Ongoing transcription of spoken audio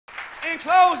In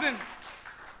closing,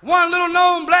 one little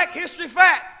known black history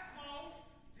fact.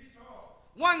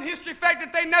 One history fact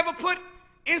that they never put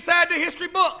inside the history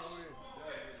books.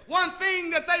 One thing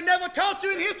that they never taught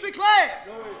you in history class.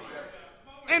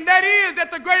 And that is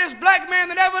that the greatest black man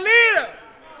that ever lived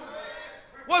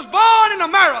was born in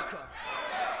America,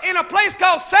 in a place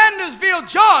called Sandersville,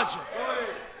 Georgia,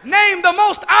 named the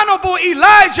most honorable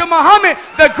Elijah Muhammad,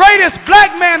 the greatest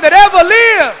black man that ever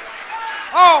lived.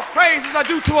 All praises are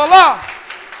due to Allah.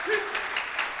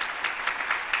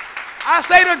 I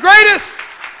say the greatest.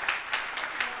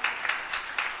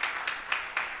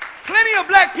 Plenty of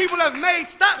black people have made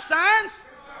stop signs.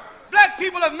 Black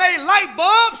people have made light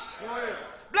bulbs.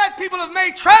 Black people have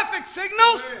made traffic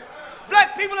signals.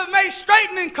 Black people have made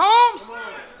straightening combs.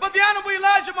 But the Honorable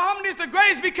Elijah Muhammad is the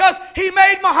greatest because he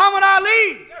made Muhammad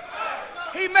Ali.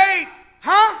 He made,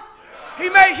 He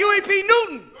made Huey P.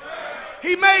 Newton.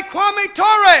 He made Kwame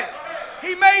Ture.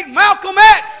 He made Malcolm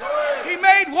X. He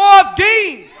made Wharf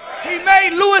Dean. He made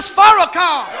Louis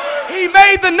Farrakhan. He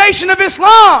made the Nation of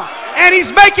Islam. And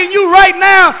he's making you right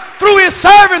now through his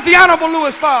servant, the Honorable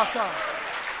Louis Farrakhan.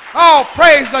 All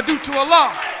praise are due to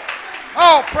Allah.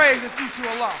 All praise is due to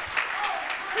Allah.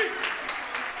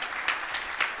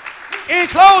 In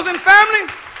closing,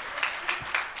 family,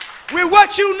 with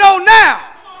what you know now,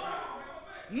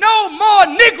 no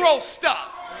more Negro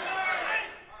stuff.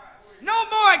 No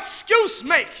more excuse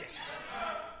making.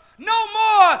 No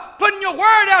more putting your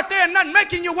word out there and not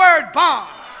making your word bond.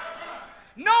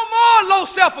 No more low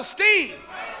self-esteem.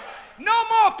 No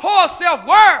more poor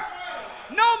self-worth.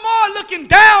 No more looking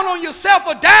down on yourself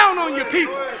or down on your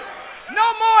people.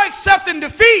 No more accepting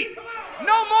defeat.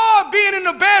 No more being in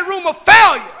the bedroom of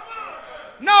failure.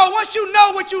 No, once you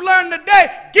know what you learned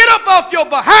today, get up off your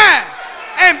behind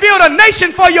and build a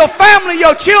nation for your family,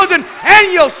 your children,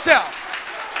 and yourself.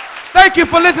 Thank you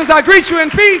for listening. I greet you in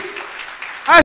peace.